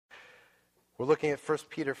We're looking at 1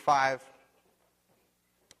 Peter 5.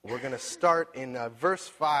 We're going to start in verse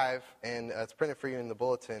 5, and it's printed for you in the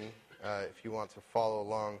bulletin if you want to follow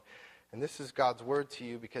along. And this is God's word to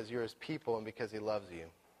you because you're his people and because he loves you.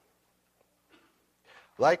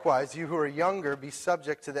 Likewise, you who are younger, be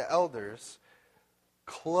subject to the elders.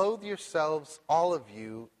 Clothe yourselves, all of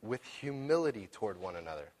you, with humility toward one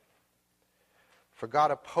another. For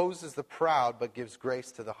God opposes the proud, but gives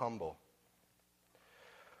grace to the humble.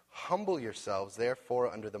 Humble yourselves,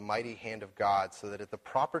 therefore, under the mighty hand of God, so that at the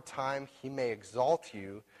proper time he may exalt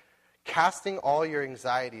you, casting all your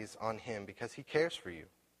anxieties on him, because he cares for you.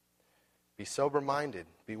 Be sober-minded,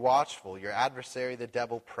 be watchful. Your adversary, the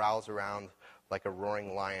devil, prowls around like a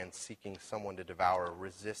roaring lion, seeking someone to devour.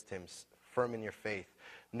 Resist him, firm in your faith,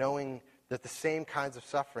 knowing that the same kinds of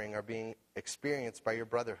suffering are being experienced by your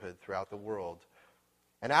brotherhood throughout the world.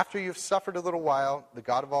 And after you've suffered a little while, the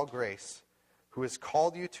God of all grace, who has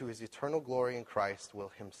called you to his eternal glory in Christ, will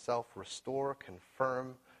himself restore,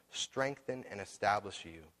 confirm, strengthen, and establish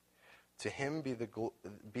you. To him be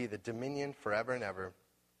the dominion forever and ever.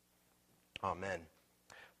 Amen.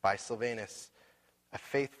 By Silvanus, a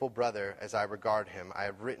faithful brother, as I regard him, I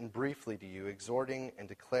have written briefly to you, exhorting and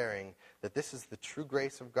declaring that this is the true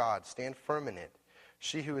grace of God. Stand firm in it.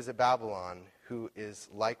 She who is at Babylon, who is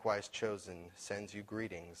likewise chosen, sends you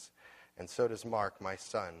greetings, and so does Mark, my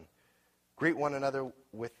son. Greet one another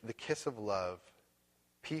with the kiss of love.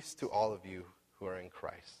 Peace to all of you who are in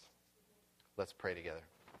Christ. Let's pray together.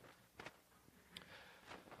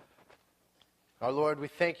 Our Lord, we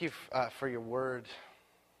thank you for your word.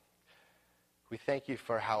 We thank you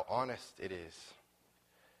for how honest it is,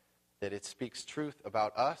 that it speaks truth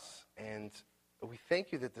about us, and we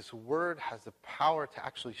thank you that this word has the power to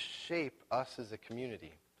actually shape us as a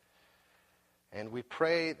community. And we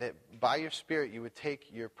pray that by your Spirit you would take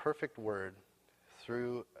your perfect word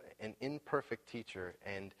through an imperfect teacher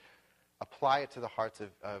and apply it to the hearts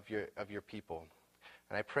of your people.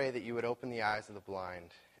 And I pray that you would open the eyes of the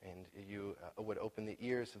blind and you would open the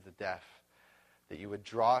ears of the deaf, that you would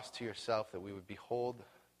draw us to yourself, that we would behold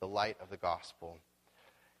the light of the gospel.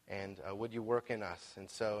 And would you work in us? And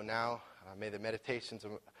so now may the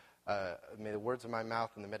words of my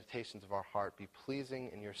mouth and the meditations of our heart be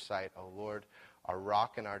pleasing in your sight, O Lord, our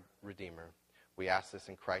rock and our Redeemer. We ask this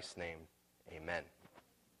in Christ's name. Amen.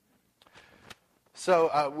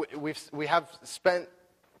 So we have spent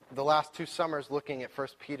the last 2 summers looking at 1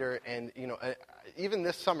 Peter, and even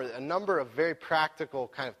this summer, a number of very practical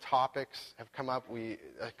kind of topics have come up. A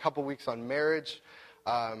couple weeks on marriage.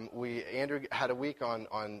 Andrew had a week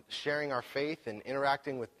on sharing our faith and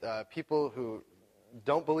interacting with people who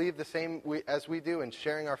don't believe the same as we do and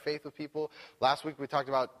sharing our faith with people. Last week we talked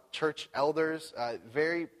about church elders,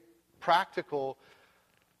 very practical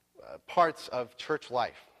parts of church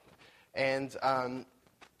life. And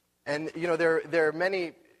there are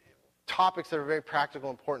many topics that are very practical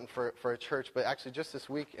and important for a church, but actually just this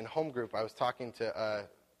week in home group I was talking to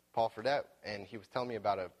Paul Fredette, and he was telling me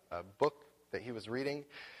about a book that he was reading,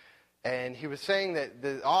 and he was saying that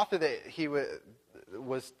the author that he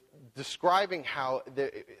was describing how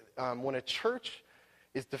when a church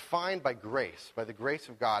is defined by grace, by the grace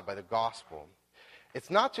of God, by the gospel, it's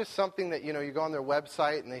not just something that, you go on their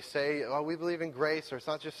website and they say, oh, we believe in grace, or it's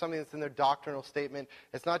not just something that's in their doctrinal statement.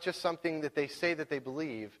 It's not just something that they say that they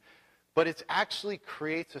believe, but it actually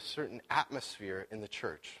creates a certain atmosphere in the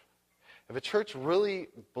church. If a church really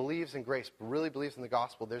believes in grace, really believes in the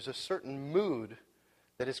gospel, there's a certain mood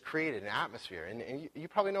that is created, an atmosphere. And you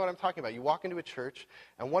probably know what I'm talking about. You walk into a church,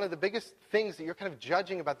 and one of the biggest things that you're kind of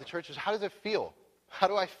judging about the church is, how does it feel? How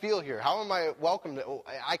do I feel here? How am I welcomed?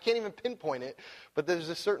 I can't even pinpoint it, but there's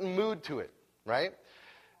a certain mood to it, right?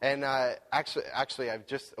 And actually, I've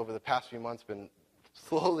just, over the past few months, been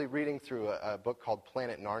slowly reading through a book called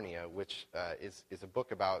Planet Narnia, which is a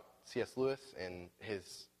book about C.S. Lewis and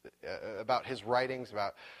about his writings,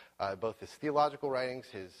 about both his theological writings,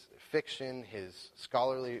 his fiction, his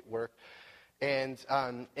scholarly work. And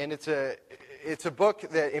it's a book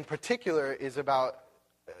that in particular is about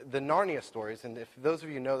the Narnia stories. And if those of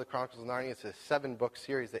you know the Chronicles of Narnia, it's a 7-book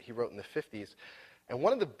series that he wrote in the 50s. And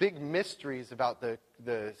one of the big mysteries about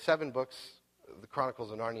the 7 books, the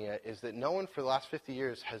Chronicles of Narnia, is that no one for the last 50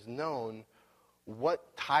 years has known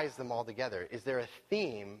what ties them all together. Is there a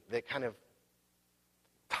theme that kind of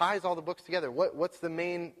ties all the books together? What's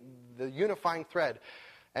the unifying thread?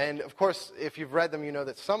 And of course, if you've read them, you know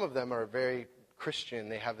that some of them are very Christian.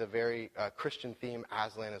 They have the very Christian theme.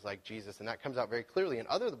 Aslan is like Jesus, and that comes out very clearly. In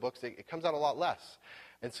other of the books, it comes out a lot less.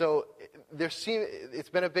 And so it's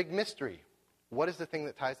been a big mystery. What is the thing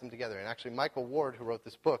that ties them together? And actually, Michael Ward, who wrote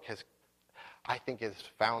this book, has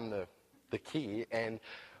found the key. And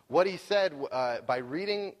what he said, by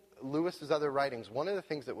reading Lewis's other writings, one of the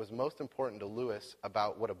things that was most important to Lewis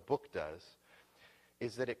about what a book does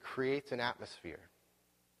is that it creates an atmosphere.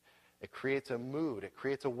 It creates a mood. It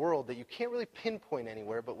creates a world that you can't really pinpoint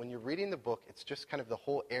anywhere, but when you're reading the book, it's just kind of the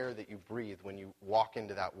whole air that you breathe when you walk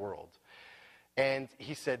into that world. And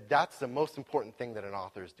he said that's the most important thing that an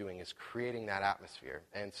author is doing, is creating that atmosphere.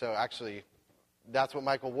 And so actually, that's what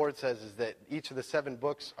Michael Ward says, is that each of the 7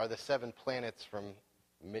 books are the 7 planets from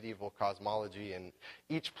medieval cosmology, and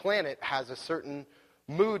each planet has a certain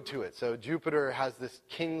mood to it. So Jupiter has this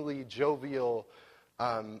kingly, jovial,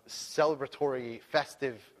 celebratory,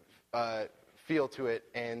 festive feel to it,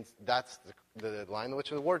 and that's the Lion, the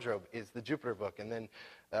Witch, and the Wardrobe is the Jupiter book, and then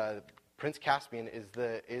Prince Caspian is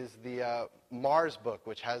the Mars book,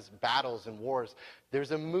 which has battles and wars.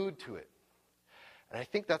 There's a mood to it, and I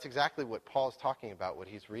think that's exactly what Paul's talking about. What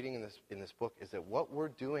he's reading in this book is that what we're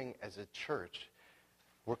doing as a church,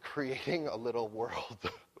 we're creating a little world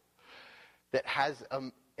that has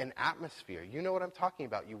an atmosphere. You know what I'm talking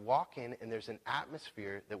about. You walk in, and there's an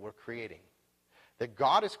atmosphere that we're creating, that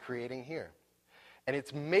God is creating here. And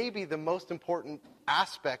it's maybe the most important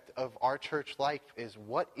aspect of our church life is,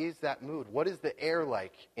 what is that mood? What is the air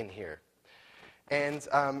like in here? And,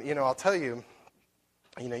 I'll tell you,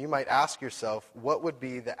 you might ask yourself, what would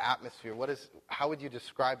be the atmosphere? How would you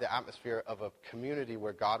describe the atmosphere of a community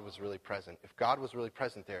where God was really present? If God was really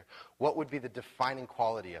present there, what would be the defining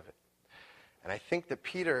quality of it? And I think that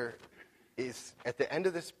Peter is, at the end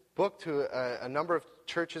of this book, to a number of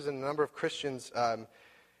churches and a number of Christians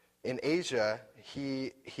in Asia,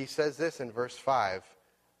 he says this in verse 5,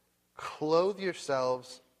 "Clothe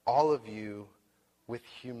yourselves, all of you, with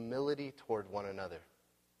humility toward one another."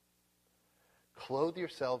 Clothe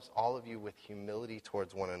yourselves, all of you, with humility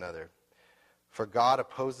towards one another. "For God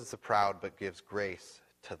opposes the proud, but gives grace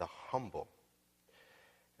to the humble."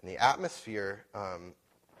 And the atmosphere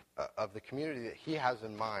of the community that he has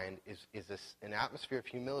in mind is an atmosphere of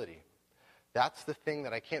humility. That's the thing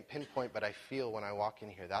that I can't pinpoint, but I feel when I walk in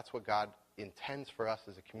here. That's what God intends for us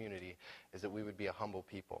as a community, is that we would be a humble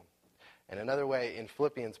people. And another way, in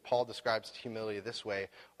Philippians, Paul describes humility this way,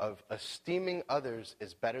 of esteeming others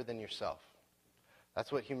is better than yourself.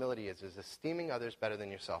 That's what humility is esteeming others better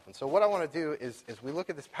than yourself. And so what I want to do is, as we look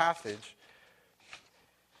at this passage,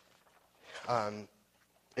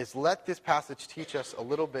 is let this passage teach us a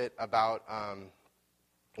little bit about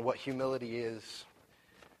what humility is,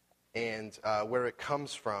 and where it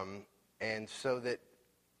comes from, and so that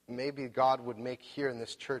maybe God would make here in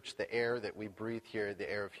this church the air that we breathe here, the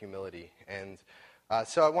air of humility. And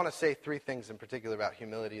so I want to say 3 things in particular about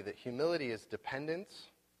humility. That humility is dependence,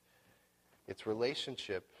 it's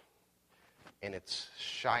relationship, and it's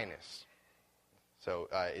shyness. So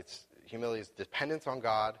humility is dependence on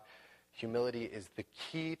God. Humility is the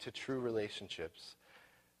key to true relationships.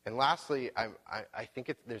 And lastly, I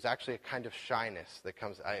think there's actually a kind of shyness that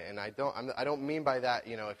comes. I don't mean by that,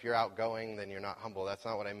 if you're outgoing, then you're not humble. That's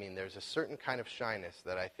not what I mean. There's a certain kind of shyness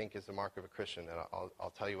that I think is the mark of a Christian, and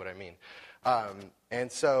I'll tell you what I mean.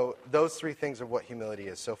 And so those 3 things are what humility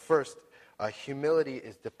is. So first, humility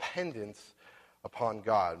is dependence upon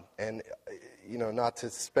God. And, not to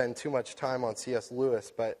spend too much time on C.S.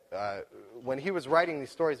 Lewis, but when he was writing these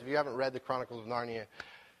stories, if you haven't read the Chronicles of Narnia,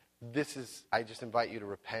 I just invite you to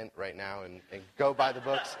repent right now and go buy the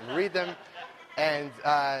books and read them, and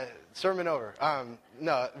sermon over.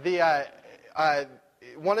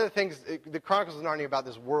 One of the things, the Chronicles of Narnia, about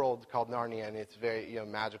this world called Narnia, and it's a very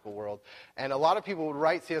magical world. And a lot of people would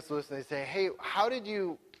write C.S. Lewis and they say, "Hey, how did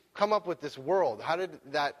you come up with this world? How did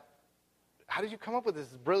you come up with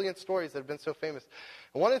these brilliant stories that have been so famous?"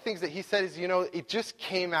 And one of the things that he said is, it just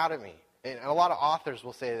came out of me. And a lot of authors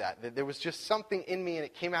will say that there was just something in me and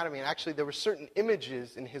it came out of me. And actually there were certain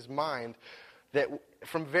images in his mind that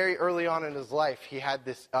from very early on in his life, he had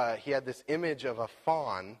this image of a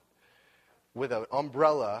faun with an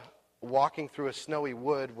umbrella walking through a snowy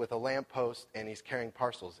wood with a lamppost, and he's carrying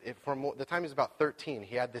parcels. From the time he was about 13,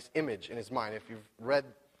 he had this image in his mind. If you've read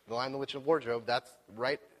The Lion, the Witch, and the Wardrobe, that's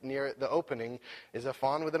right near the opening, is a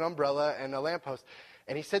faun with an umbrella and a lamppost.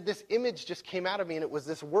 And he said, this image just came out of me, and it was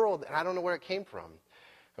this world, and I don't know where it came from.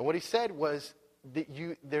 And what he said was that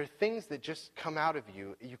there are things that just come out of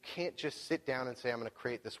you. You can't just sit down and say, I'm going to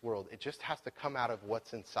create this world. It just has to come out of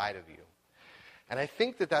what's inside of you. And I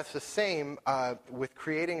think that that's the same with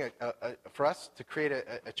creating for us to create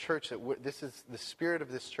a church. This is the spirit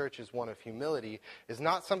of this church is one of humility. Is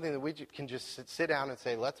not something that we can just sit down and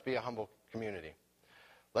say, let's be a humble community.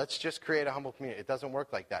 Let's just create a humble community. It doesn't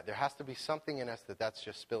work like that. There has to be something in us that's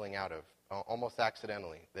just spilling out of, almost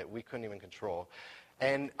accidentally, that we couldn't even control.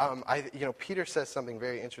 And Peter says something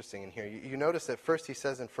very interesting in here. You notice that first he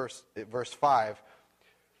says in verse 5,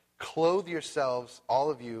 clothe yourselves, all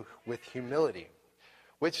of you, with humility.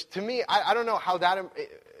 Which to me, I don't know how that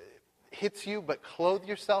hits you, but clothe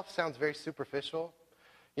yourself sounds very superficial.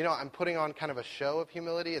 I'm putting on kind of a show of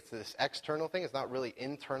humility. It's this external thing. It's not really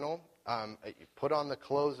internal. You put on the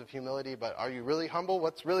clothes of humility, but are you really humble?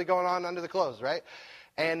 What's really going on under the clothes, right?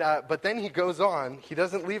 And but then he goes on. He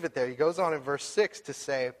doesn't leave it there. He goes on in verse 6 to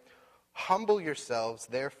say, humble yourselves,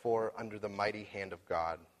 therefore, under the mighty hand of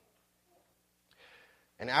God.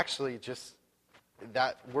 And actually, just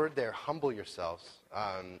that word there, humble yourselves,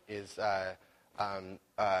 is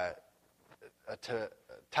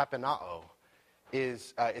tapenao.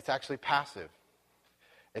 It's actually passive.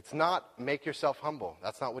 It's not make yourself humble.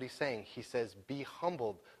 That's not what he's saying. He says, be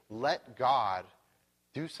humbled. Let God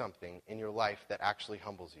do something in your life that actually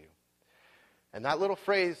humbles you. And that little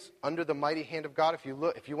phrase, under the mighty hand of God, if you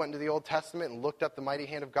went into the Old Testament and looked up the mighty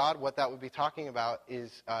hand of God, what that would be talking about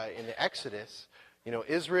is in the Exodus,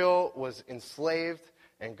 Israel was enslaved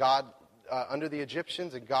and God under the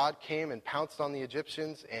Egyptians, and God came and pounced on the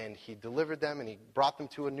Egyptians, and he delivered them, and he brought them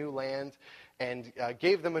to a new land and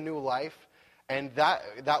gave them a new life. And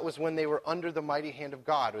that was when they were under the mighty hand of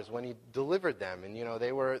God, was when he delivered them. And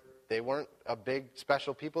they weren't a big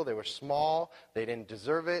special people. They were small. They didn't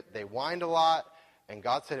deserve it. They whined a lot. And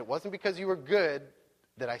God said, it wasn't because you were good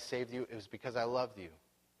that I saved you. It was because I loved you.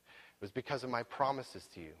 It was because of my promises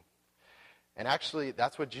to you. And actually,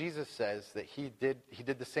 that's what Jesus says, that he did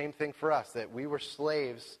the same thing for us, that we were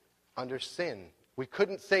slaves under sin. We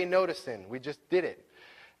couldn't say no to sin. We just did it.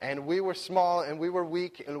 And we were small, and we were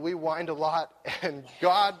weak, and we whined a lot, and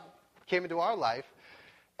God came into our life,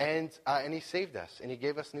 and he saved us, and he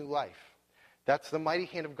gave us new life. That's the mighty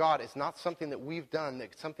hand of God. It's not something that we've done.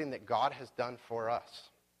 It's something that God has done for us.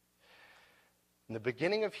 And the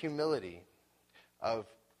beginning of humility, of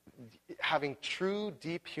having true,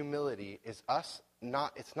 deep humility, is it's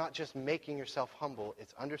not just making yourself humble.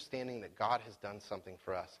 It's understanding that God has done something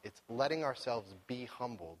for us. It's letting ourselves be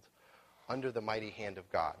humbled under the mighty hand of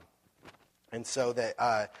God. And so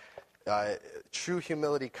that true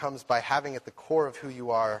humility comes by having at the core of who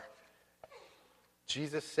you are,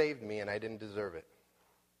 Jesus saved me and I didn't deserve it.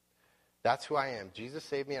 That's who I am. Jesus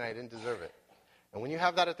saved me and I didn't deserve it. And when you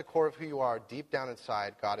have that at the core of who you are, deep down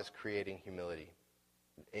inside, God is creating humility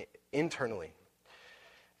internally.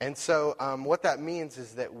 And so what that means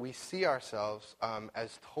is that we see ourselves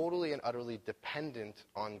as totally and utterly dependent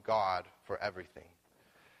on God for everything.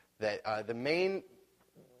 That the main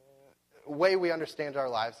way we understand our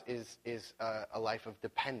lives is a life of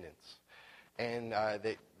dependence. And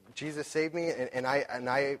that Jesus saved me, and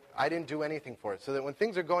I didn't do anything for it. So that when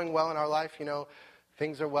things are going well in our life,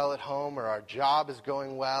 things are well at home, or our job is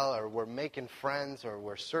going well, or we're making friends, or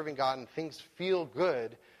we're serving God, and things feel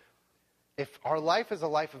good, if our life is a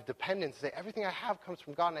life of dependence, that everything I have comes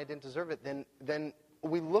from God and I didn't deserve it, then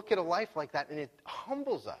we look at a life like that and it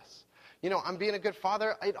humbles us. I'm being a good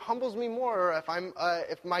father, it humbles me more. Or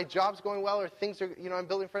if my job's going well, or things are, I'm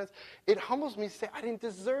building friends, it humbles me to say, I didn't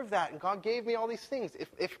deserve that, and God gave me all these things.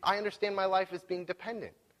 If I understand my life as being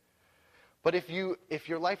dependent. But if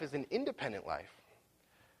your life is an independent life,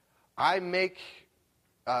 I make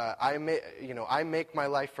my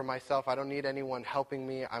life for myself. I don't need anyone helping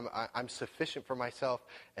me. I'm sufficient for myself.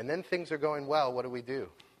 And then things are going well. What do?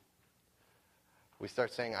 We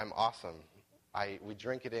start saying, I'm awesome. We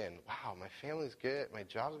drink it in. Wow, my family's good. My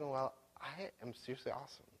job's going well. I am seriously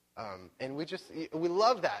awesome. And we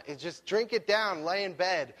love that. It's just drink it down, lay in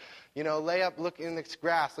bed, lay up, look in the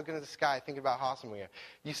grass, looking at the sky, thinking about how awesome we are.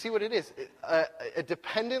 You see what it is? A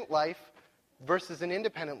dependent life versus an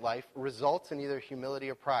independent life results in either humility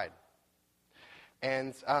or pride.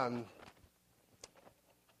 And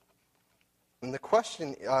the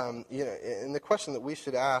question, and the question that we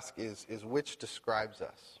should ask is which describes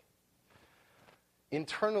us?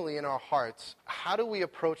 Internally in our hearts, how do we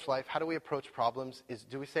approach life? How do we approach problems?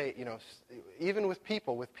 Do we say, even with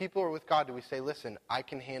people or with God, do we say, listen, I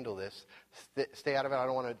can handle this. Stay out of it. I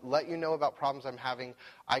don't want to let you know about problems I'm having.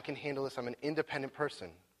 I can handle this. I'm an independent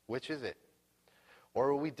person. Which is it? Or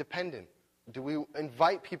are we dependent? Do we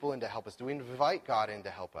invite people in to help us? Do we invite God in to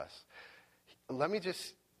help us? Let me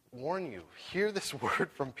just warn you. Hear this word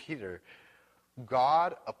from Peter.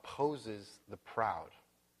 God opposes the proud.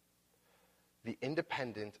 The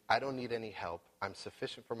independent, I don't need any help. I'm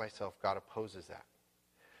sufficient for myself. God opposes that.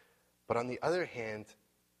 But on the other hand,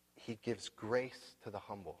 he gives grace to the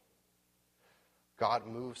humble. God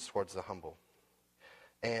moves towards the humble.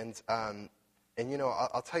 And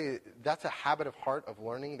I'll tell you, that's a habit of heart of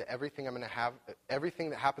learning, that everything I'm going to have,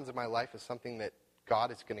 everything that happens in my life is something that God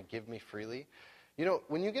is going to give me freely. You know,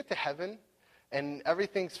 when you get to heaven and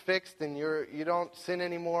everything's fixed and you don't sin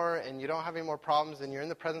anymore and you don't have any more problems and you're in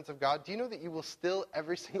the presence of God, do you know that you will still,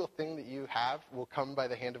 every single thing that you have will come by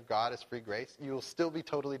the hand of God as free grace? You will still be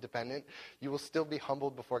totally dependent. You will still be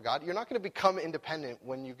humbled before God. You're not going to become independent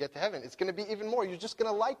when you get to heaven. It's going to be even more. You're just going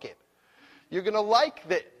to like it. You're going to like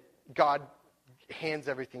that God hands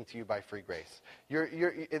everything to you by free grace. You're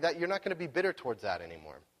not going to be bitter towards that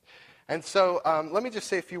anymore. And so let me just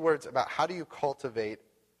say a few words about how do you cultivate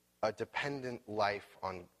a dependent life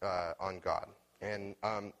on God. And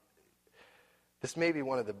this may be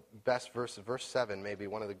one of the best verses. Verse 7 may be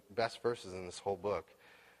one of the best verses in this whole book.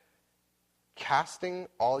 Casting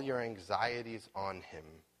all your anxieties on him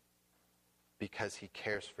because he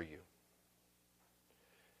cares for you.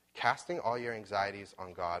 Casting all your anxieties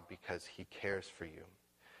on God because he cares for you.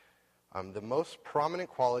 The most prominent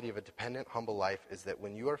quality of a dependent, humble life is that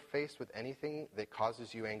when you are faced with anything that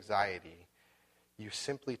causes you anxiety, you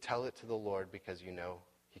simply tell it to the Lord because you know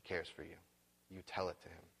he cares for you. You tell it to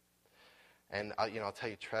him. And I'll tell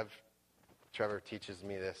you, Trevor teaches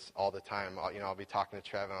me this all the time. I'll be talking to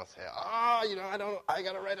Trev and I'll say, I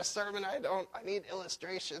got to write a sermon. I need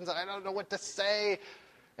illustrations. I don't know what to say.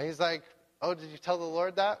 And he's like, oh, did you tell the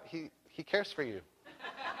Lord that? He cares for you.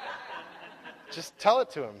 Just tell it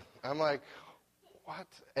to him. I'm like, what?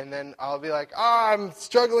 And then I'll be like, I'm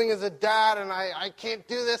struggling as a dad and I can't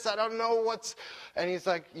do this. I don't know what's... And he's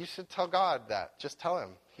like, you should tell God that. Just tell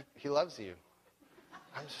him. He loves you.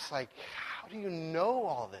 I'm just like, how do you know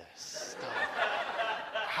all this stuff?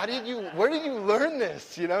 Where did you learn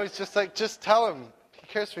this? It's just like, just tell him. He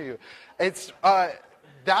cares for you. That's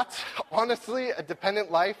honestly, a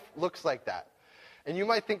dependent life looks like that. And you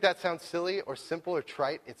might think that sounds silly or simple or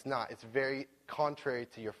trite. It's not. It's very contrary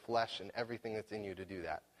to your flesh and everything that's in you to do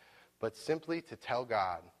that. But simply to tell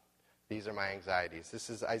God, these are my anxieties. This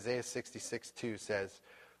is Isaiah 66:2 says,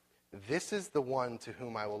 this is the one to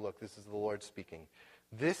whom I will look. This is the Lord speaking.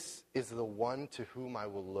 This is the one to whom I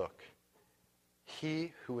will look.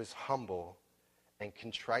 He who is humble and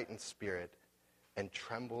contrite in spirit and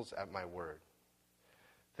trembles at my word.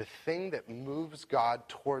 The thing that moves God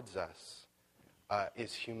towards us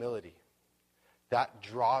is humility. That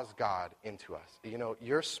draws God into us.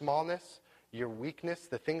 Your smallness, your weakness,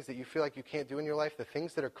 the things that you feel like you can't do in your life, the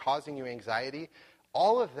things that are causing you anxiety,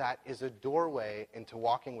 all of that is a doorway into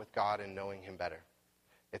walking with God and knowing him better.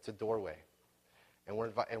 It's a doorway.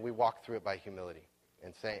 And we walk through it by humility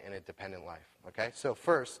and in a dependent life. Okay? So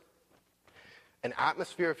first, an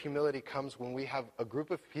atmosphere of humility comes when we have a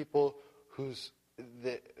group of people whose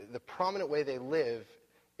the prominent way they live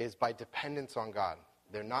is by dependence on God.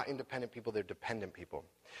 They're not independent people, they're dependent people.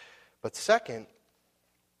 But second,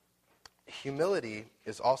 humility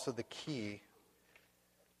is also the key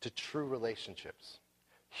to true relationships.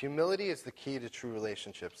 Humility is the key to true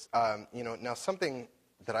relationships. Now something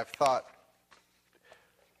that I've thought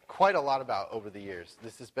quite a lot about over the years,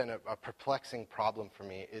 this has been a perplexing problem for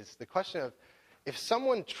me, is the question of if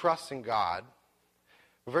someone trusts in God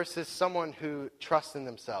versus someone who trusts in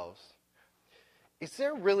themselves, is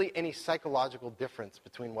there really any psychological difference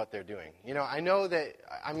between what they're doing? I know that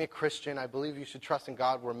I'm a Christian. I believe you should trust in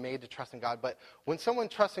God. We're made to trust in God. But when someone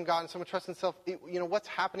trusts in God and someone trusts in themselves, what's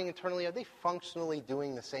happening internally? Are they functionally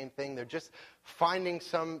doing the same thing? They're just finding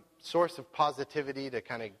some source of positivity to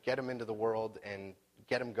kind of get them into the world and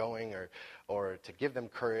get them going or to give them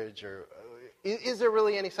courage? Or is there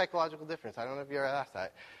really any psychological difference? I don't know if you ever asked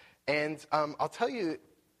that. And I'll tell you,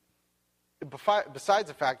 besides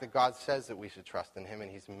the fact that God says that we should trust in him and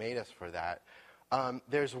he's made us for that,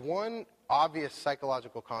 there's one obvious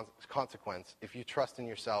psychological consequence if you trust in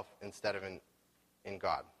yourself instead of in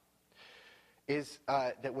God. Is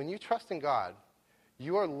that when you trust in God,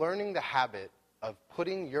 you are learning the habit of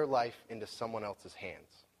putting your life into someone else's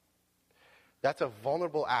hands. That's a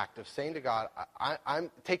vulnerable act of saying to God, I'm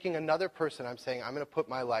taking another person, I'm saying, I'm going to put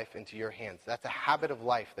my life into your hands. That's a habit of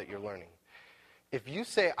life that you're learning. If you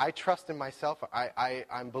say, I trust in myself,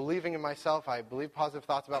 I'm believing in myself, I believe positive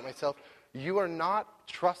thoughts about myself, you are not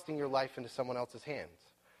trusting your life into someone else's hands.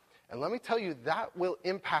 And let me tell you, that will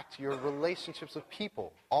impact your relationships with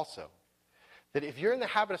people also. That if you're in the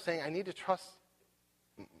habit of saying, I need to trust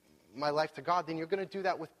my life to God, then you're going to do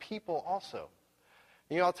that with people also.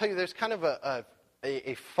 I'll tell you, there's kind of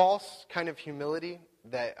a false kind of humility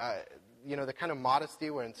that, the kind of modesty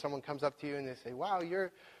when someone comes up to you and they say, wow,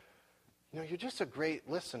 you're just a great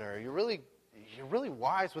listener. You're really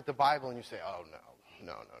wise with the Bible. And you say, oh,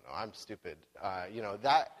 no, I'm stupid.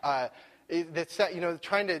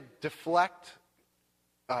 Trying to deflect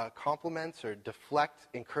compliments or deflect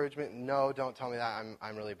encouragement. No, don't tell me that.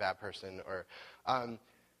 I'm really a bad person. Or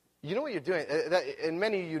You know what you're doing, and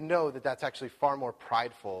many of you know that that's actually far more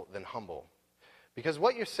prideful than humble. Because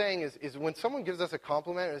what you're saying is when someone gives us a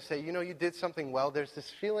compliment or say, you did something well, there's this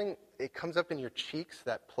feeling, it comes up in your cheeks,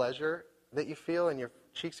 that pleasure that you feel, and your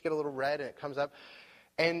cheeks get a little red and it comes up.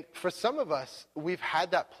 And for some of us, we've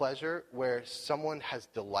had that pleasure where someone has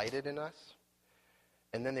delighted in us,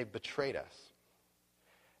 and then they've betrayed us.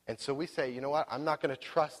 And so we say, you know what, I'm not going to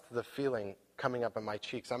trust the feeling coming up in my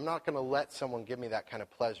cheeks. I'm not going to let someone give me that kind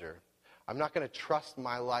of pleasure. I'm not going to trust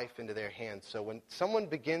my life into their hands. So when someone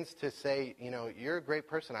begins to say, you're a great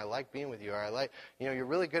person, I like being with you, or you're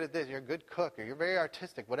really good at this, you're a good cook, or you're very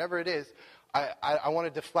artistic, whatever it is, I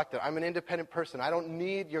want to deflect it. I'm an independent person. I don't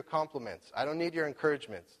need your compliments. I don't need your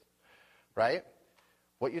encouragements, right?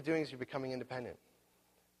 What you're doing is you're becoming independent.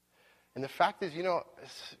 And the fact is,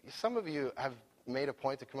 some of you have made a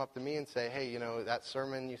point to come up to me and say, hey, that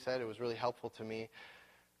sermon you said, it was really helpful to me.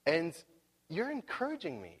 And you're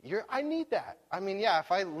encouraging me. I need that. I mean, yeah,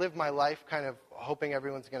 if I live my life kind of hoping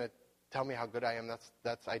everyone's going to tell me how good I am,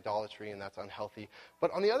 that's idolatry and that's unhealthy.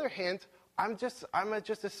 But on the other hand, I'm just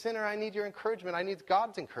a sinner. I need your encouragement. I need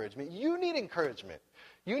God's encouragement. You need encouragement.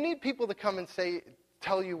 You need people to come and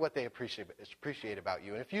tell you what they appreciate about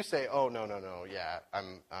you. And if you say, oh, no, yeah,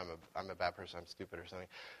 I'm a bad person, I'm stupid or something,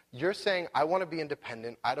 you're saying, I want to be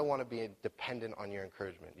independent. I don't want to be dependent on your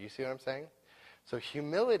encouragement. Do you see what I'm saying? So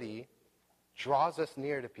humility draws us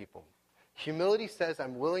near to people. Humility says,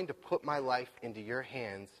 I'm willing to put my life into your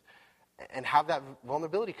hands and have that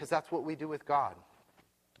vulnerability, because that's what we do with God.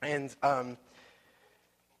 And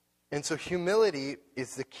so humility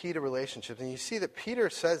is the key to relationships. And you see that Peter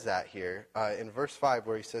says that here in verse 5,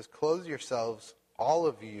 where he says, clothe yourselves, all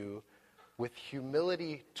of you, with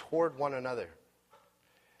humility toward one another.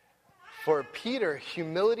 For Peter,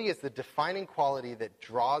 humility is the defining quality that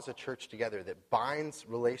draws a church together, that binds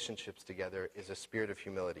relationships together, is a spirit of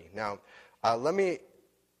humility. Now, let me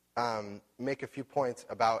make a few points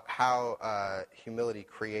about how humility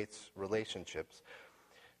creates relationships.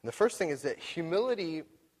 And the first thing is that humility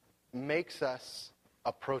makes us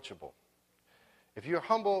approachable. If you're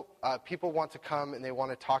humble, people want to come and they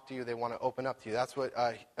want to talk to you, they want to open up to you. That's what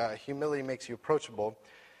humility makes you approachable.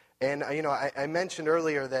 And, I mentioned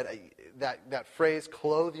earlier that phrase,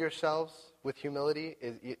 clothe yourselves with humility,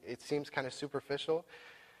 it seems kind of superficial.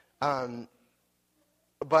 But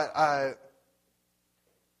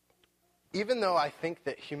even though I think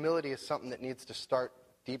that humility is something that needs to start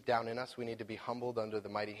deep down in us, we need to be humbled under the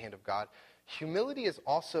mighty hand of God, humility is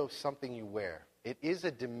also something you wear. It is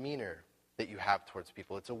a demeanor that you have towards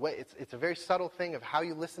people. It's a very subtle thing of how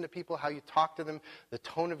you listen to people, how you talk to them, the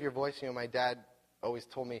tone of your voice. My dad always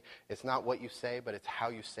told me it's not what you say, but it's how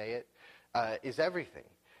you say it, is everything.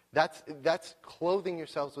 That's clothing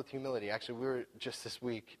yourselves with humility. Actually, we were just this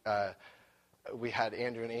week, we had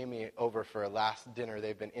Andrew and Amy over for a last dinner.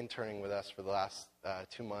 They've been interning with us for the last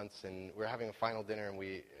 2 months, and we're having a final dinner, and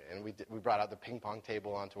we brought out the ping pong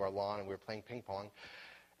table onto our lawn, and we were playing ping pong.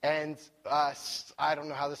 And I don't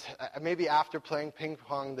know how this, maybe after playing ping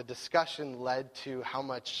pong, the discussion led to how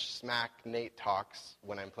much smack Nate talks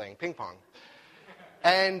when I'm playing ping pong.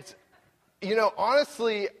 And,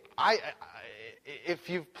 honestly, if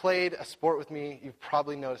you've played a sport with me, you've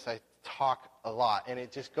probably noticed I talk a lot, and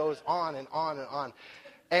it just goes on and on and on.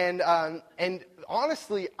 And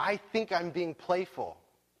honestly, I think I'm being playful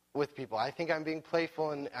with people. I think I'm being playful,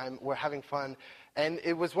 and we're having fun. And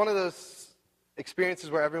it was one of those experiences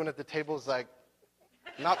where everyone at the table is like,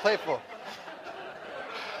 not playful.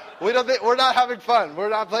 We're not having fun. We're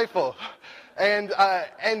not playful. And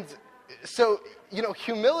so,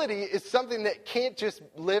 humility is something that can't just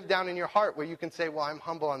live down in your heart where you can say, well, I'm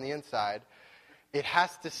humble on the inside. It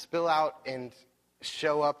has to spill out and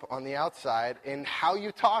show up on the outside in how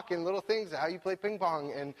you talk and little things, how you play ping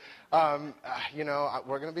pong. And,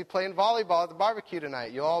 we're going to be playing volleyball at the barbecue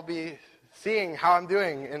tonight. You'll all be seeing how I'm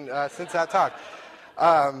doing since that talk.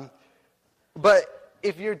 But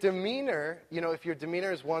if your demeanor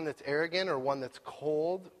is one that's arrogant or one that's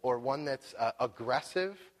cold or one that's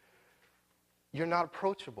aggressive, you're not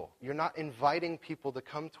approachable. You're not inviting people to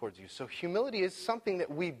come towards you. So humility is something that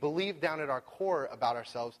we believe down at our core about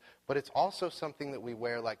ourselves, but it's also something that we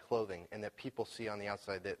wear like clothing and that people see on the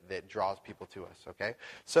outside that draws people to us, okay?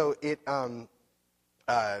 So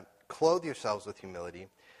clothe yourselves with humility,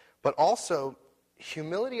 but also,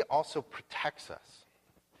 humility also protects us.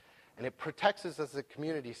 And it protects us as a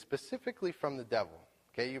community specifically from the devil,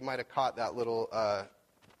 okay? You might have caught that little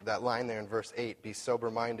that line there in verse 8, be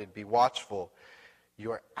sober-minded, be watchful.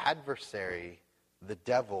 Your adversary, the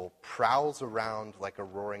devil, prowls around like a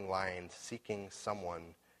roaring lion seeking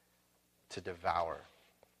someone to devour.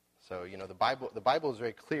 So, the Bible is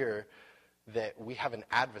very clear that we have an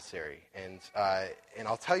adversary. And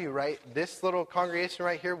I'll tell you, right, this little congregation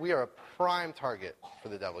right here, we are a prime target for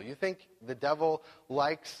the devil. You think the devil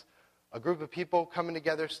likes a group of people coming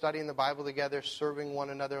together, studying the Bible together, serving one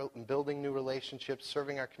another, building new relationships,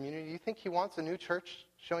 serving our community? You think he wants a new church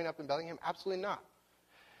showing up in Bellingham? Absolutely not.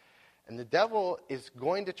 And the devil is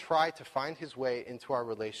going to try to find his way into our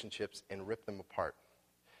relationships and rip them apart.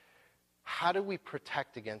 How do we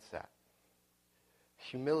protect against that?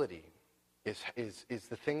 Humility is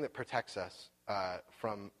the thing that protects us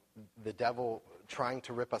from the devil trying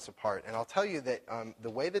to rip us apart. And I'll tell you that the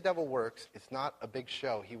way the devil works, it's not a big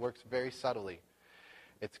show. He works very subtly.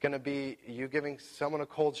 It's going to be you giving someone a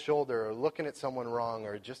cold shoulder or looking at someone wrong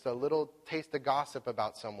or just a little taste of gossip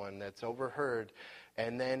about someone that's overheard.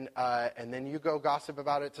 And then you go gossip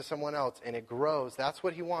about it to someone else, and it grows. That's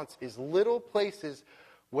what he wants, is little places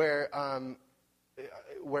where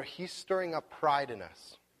he's stirring up pride in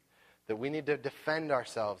us, that we need to defend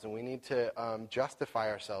ourselves and we need to justify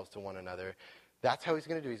ourselves to one another. That's how he's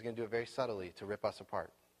going to do it. He's going to do it very subtly to rip us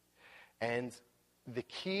apart. And the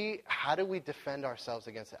key, how do we defend ourselves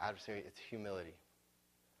against the adversary? It's humility.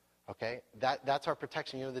 Okay? That's our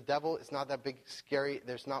protection. The devil is not that big, scary.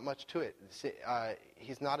 There's not much to it.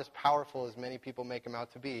 He's not as powerful as many people make him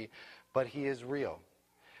out to be, but he is real.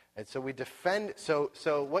 And so we defend. So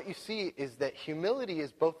what you see is that humility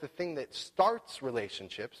is both the thing that starts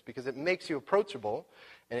relationships, because it makes you approachable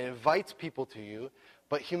and it invites people to you,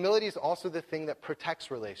 but humility is also the thing that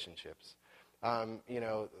protects relationships.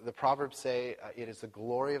 The Proverbs say, it is the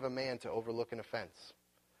glory of a man to overlook an offense.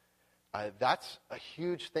 That's a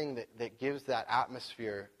huge thing that gives that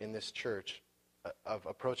atmosphere in this church of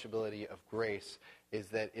approachability, of grace, is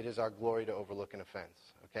that it is our glory to overlook an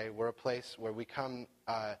offense. Okay, we're a place where we come,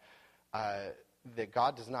 that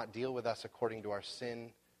God does not deal with us according to our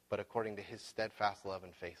sin, but according to his steadfast love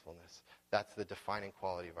and faithfulness. That's the defining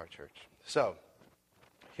quality of our church. So,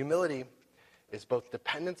 humility is both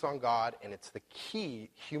dependence on God, and it's the key.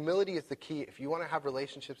 Humility is the key. If you want to have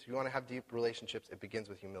relationships, if you want to have deep relationships, it begins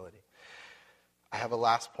with humility. I have a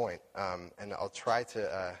last point, and I'll try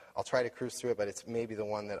to cruise through it, but it's maybe the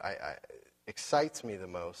one that excites me the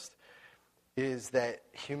most, is that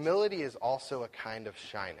humility is also a kind of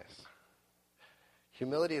shyness.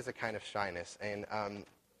 Humility is a kind of shyness. And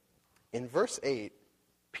in verse 8,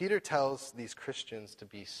 Peter tells these Christians to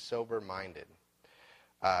be sober-minded.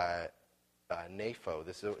 Napho,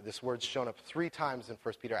 this word's shown up 3 times in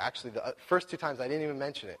 1 Peter. Actually, the first 2 times I didn't even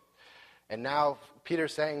mention it. And now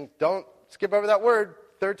Peter's saying, don't skip over that word.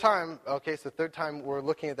 3rd time. Okay, so 3rd time we're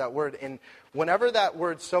looking at that word. And whenever that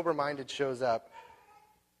word sober-minded shows up,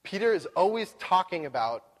 Peter is always talking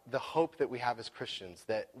about the hope that we have as Christians,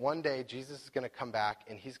 that one day Jesus is going to come back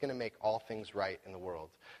and he's going to make all things right in the world,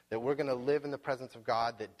 that we're going to live in the presence of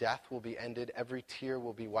God, that death will be ended, every tear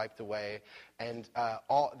will be wiped away, and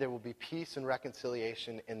there will be peace and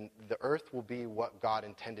reconciliation, and the earth will be what God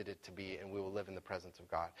intended it to be, and we will live in the presence of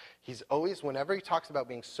God. He's always, whenever he talks about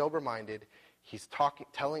being sober-minded, he's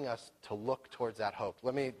telling us to look towards that hope.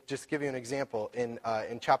 Let me just give you an example. In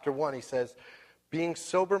chapter 1, he says, being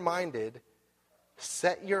sober-minded,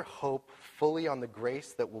 set your hope fully on the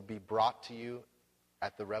grace that will be brought to you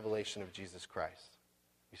at the revelation of Jesus Christ.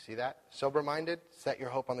 You see that? Sober-minded, set your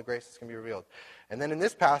hope on the grace that's going to be revealed. And then in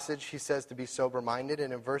this passage, he says to be sober-minded.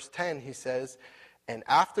 And in verse 10, he says, and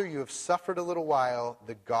after you have suffered a little while,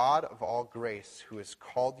 the God of all grace, who has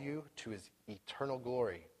called you to his eternal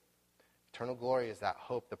glory. Eternal glory is that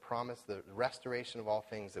hope, the promise, the restoration of all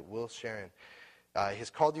things that we'll share in. He has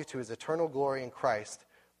called you to his eternal glory in Christ,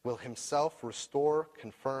 will himself restore,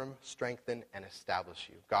 confirm, strengthen, and establish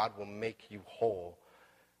you. God will make you whole.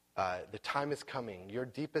 The time is coming. Your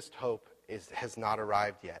deepest hope has not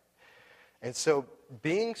arrived yet. And so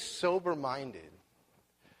being sober-minded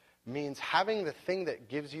means having the thing that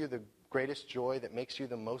gives you the greatest joy, that makes you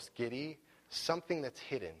the most giddy, something that's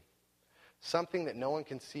hidden. Something that no one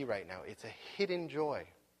can see right now. It's a hidden joy.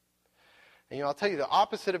 And I'll tell you, the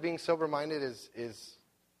opposite of being sober-minded is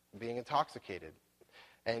being intoxicated.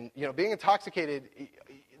 And, being intoxicated,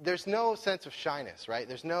 there's no sense of shyness, right?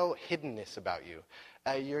 There's no hiddenness about you.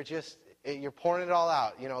 You're pouring it all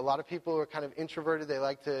out. A lot of people who are kind of introverted, they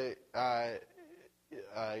like to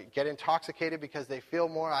get intoxicated because they feel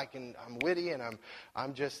more, I'm witty, and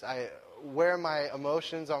I wear my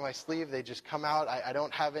emotions on my sleeve. They just come out. I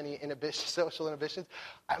don't have any social inhibitions.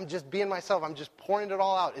 I'm just being myself. I'm just pouring it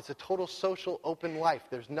all out. It's a total social, open life.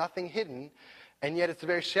 There's nothing hidden, and yet it's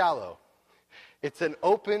very shallow. It's an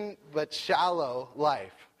open but shallow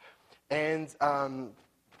life. And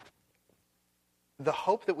the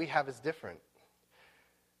hope that we have is different.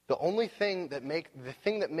 The thing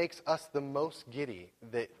that makes us the most giddy,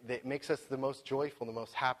 that makes us the most joyful, the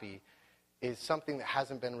most happy, is something that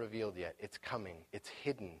hasn't been revealed yet. It's coming. It's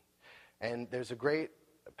hidden. And there's a great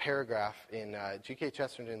paragraph in G.K.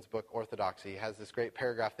 Chesterton's book, Orthodoxy. He has this great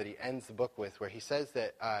paragraph that he ends the book with where he says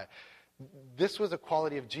that this was a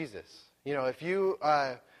quality of Jesus. You know, if you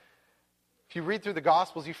read through the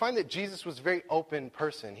Gospels, you find that Jesus was a very open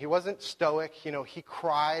person. He wasn't stoic. You know, he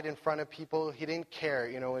cried in front of people. He didn't care.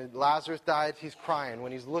 You know, when Lazarus died, he's crying.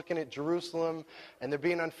 When he's looking at Jerusalem and they're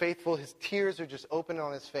being unfaithful, his tears are just open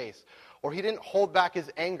on his face. Or he didn't hold back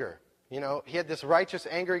his anger. You know, he had this righteous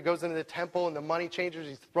anger. He goes into the temple and the money changers,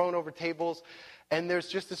 he's thrown over tables. And there's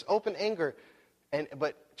just this open anger.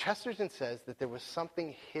 But Chesterton says that there was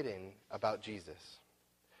something hidden about Jesus.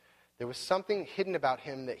 There was something hidden about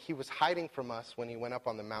him that he was hiding from us when he went up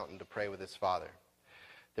on the mountain to pray with his Father.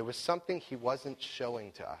 There was something he wasn't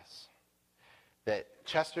showing to us. That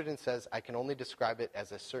Chesterton says, I can only describe it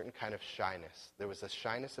as a certain kind of shyness. There was a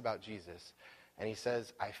shyness about Jesus. And he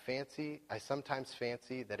says, I sometimes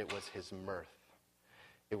fancy that it was his mirth.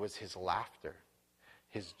 It was his laughter,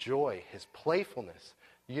 his joy, his playfulness.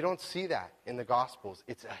 You don't see that in the Gospels.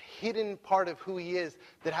 It's a hidden part of who he is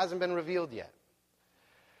that hasn't been revealed yet.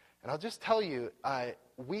 And I'll just tell you,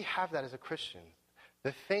 we have that as a Christian.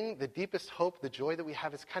 The deepest hope, the joy that we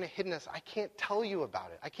have is kind of hidden us. I can't tell you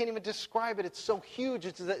about it. I can't even describe it. It's so huge.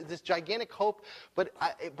 It's this gigantic hope, but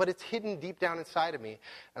it's hidden deep down inside of me.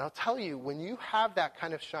 And I'll tell you, when you have that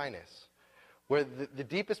kind of shyness, where the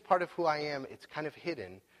deepest part of who I am, it's kind of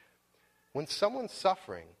hidden, when someone's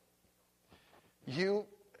suffering, you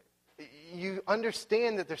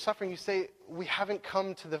understand that they're suffering. You say, we haven't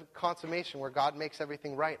come to the consummation where God makes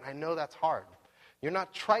everything right. And I know that's hard. You're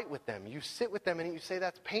not trite with them. You sit with them and you say,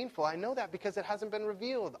 that's painful. I know that because it hasn't been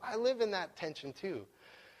revealed. I live in that tension too.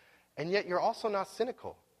 And yet you're also not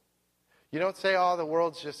cynical. You don't say, oh, the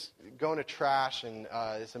world's just going to trash and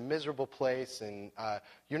it's a miserable place. And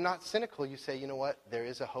you're not cynical. You say, you know what? There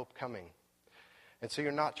is a hope coming. And so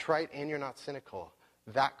you're not trite and you're not cynical.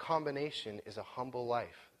 That combination is a humble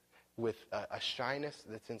life with a shyness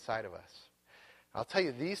that's inside of us. I'll tell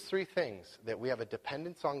you, these three things, that we have a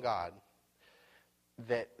dependence on God,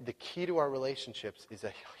 that the key to our relationships is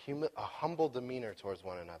a humble demeanor towards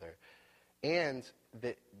one another, and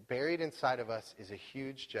that buried inside of us is a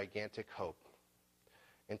huge, gigantic hope.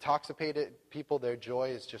 Intoxicated people, their joy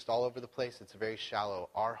is just all over the place. It's very shallow.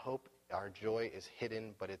 Our hope, our joy is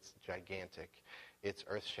hidden, but it's gigantic. It's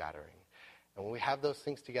earth-shattering. And when we have those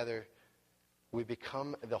things together, we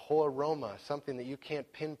become the whole aroma, something that you can't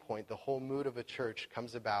pinpoint. The whole mood of a church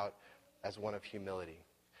comes about as one of humility.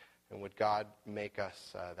 And would God make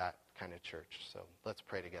us that kind of church? So let's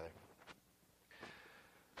pray together.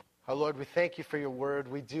 Our Lord, we thank you for your word.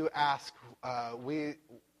 We do ask, we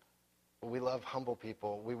love humble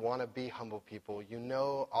people. We want to be humble people. You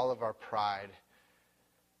know all of our pride.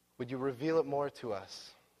 Would you reveal it more to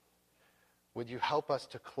us? Would you help us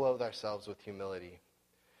to clothe ourselves with humility?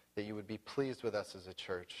 That you would be pleased with us as a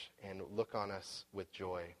church and look on us with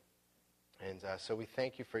joy. And so we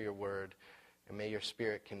thank you for your word, and may your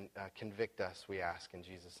Spirit convict us, we ask in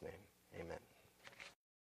Jesus' name. Amen.